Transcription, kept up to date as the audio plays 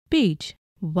Page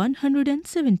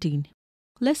 117.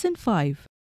 Lesson 5.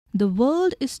 The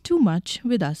world is too much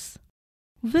with us.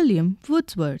 William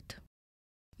Wordsworth.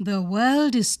 The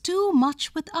world is too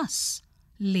much with us,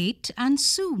 late and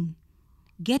soon.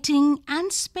 Getting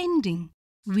and spending,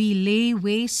 we lay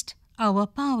waste our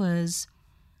powers.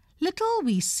 Little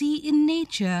we see in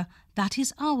nature that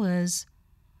is ours.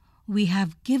 We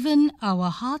have given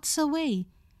our hearts away,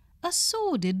 a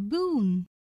sordid boon.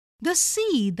 The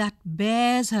sea that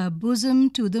bares her bosom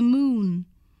to the moon,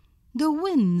 the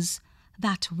winds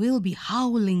that will be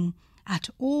howling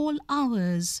at all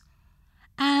hours,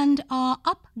 and are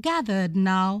upgathered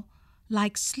now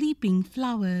like sleeping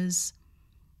flowers.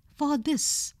 For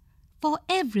this, for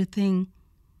everything,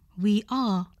 we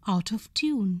are out of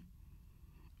tune.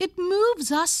 It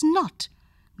moves us not.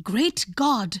 Great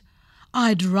God,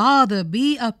 I'd rather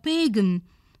be a pagan,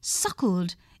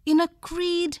 suckled in a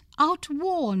creed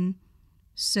outworn.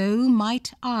 So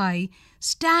might I,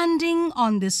 standing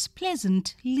on this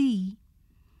pleasant lea,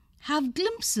 have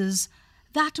glimpses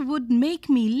that would make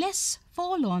me less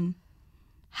forlorn,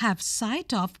 have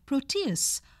sight of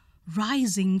Proteus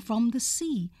rising from the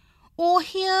sea, or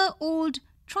hear old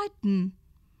Triton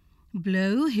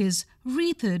blow his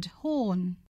wreathed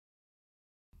horn.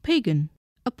 Pagan,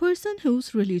 a person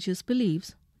whose religious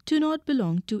beliefs do not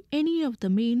belong to any of the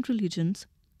main religions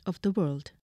of the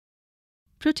world.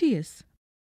 Proteus,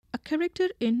 a character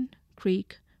in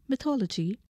Greek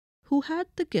mythology who had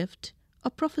the gift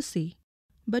of prophecy,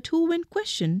 but who, when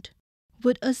questioned,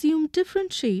 would assume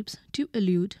different shapes to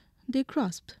elude their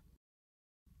grasp.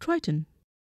 Triton,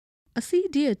 a sea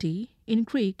deity in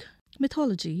Greek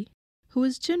mythology who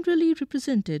is generally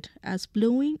represented as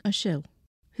blowing a shell,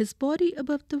 his body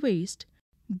above the waist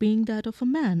being that of a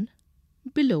man,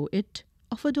 below it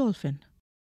of a dolphin.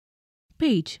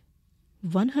 Page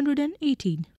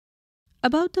 118.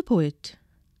 About the poet.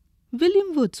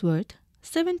 William Wordsworth,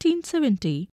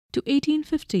 1770 to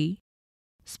 1850,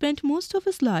 spent most of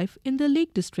his life in the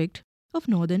Lake District of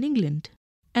northern England,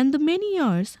 and the many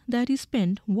hours that he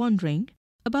spent wandering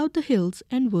about the hills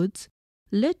and woods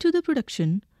led to the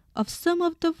production of some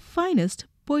of the finest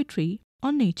poetry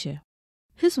on nature.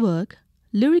 His work,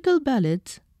 Lyrical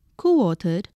Ballads,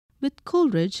 co-authored with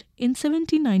Coleridge in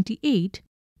 1798,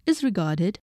 is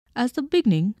regarded as the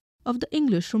beginning of the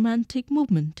English Romantic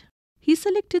movement. He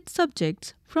selected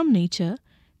subjects from nature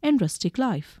and rustic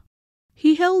life.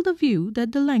 He held the view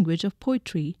that the language of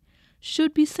poetry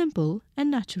should be simple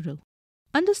and natural.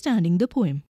 Understanding the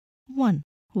poem. 1.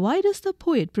 Why does the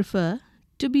poet prefer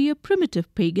to be a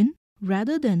primitive pagan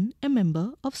rather than a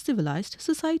member of civilized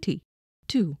society?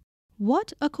 2.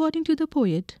 What, according to the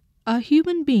poet, are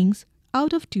human beings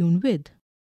out of tune with?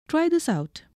 Try this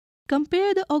out.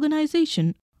 Compare the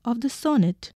organization of the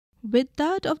sonnet with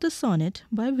that of the sonnet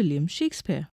by William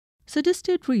Shakespeare.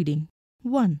 Suggested reading.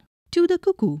 1. To the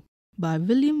Cuckoo by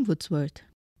William Wordsworth.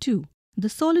 2. The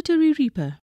Solitary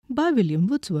Reaper by William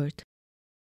Wordsworth.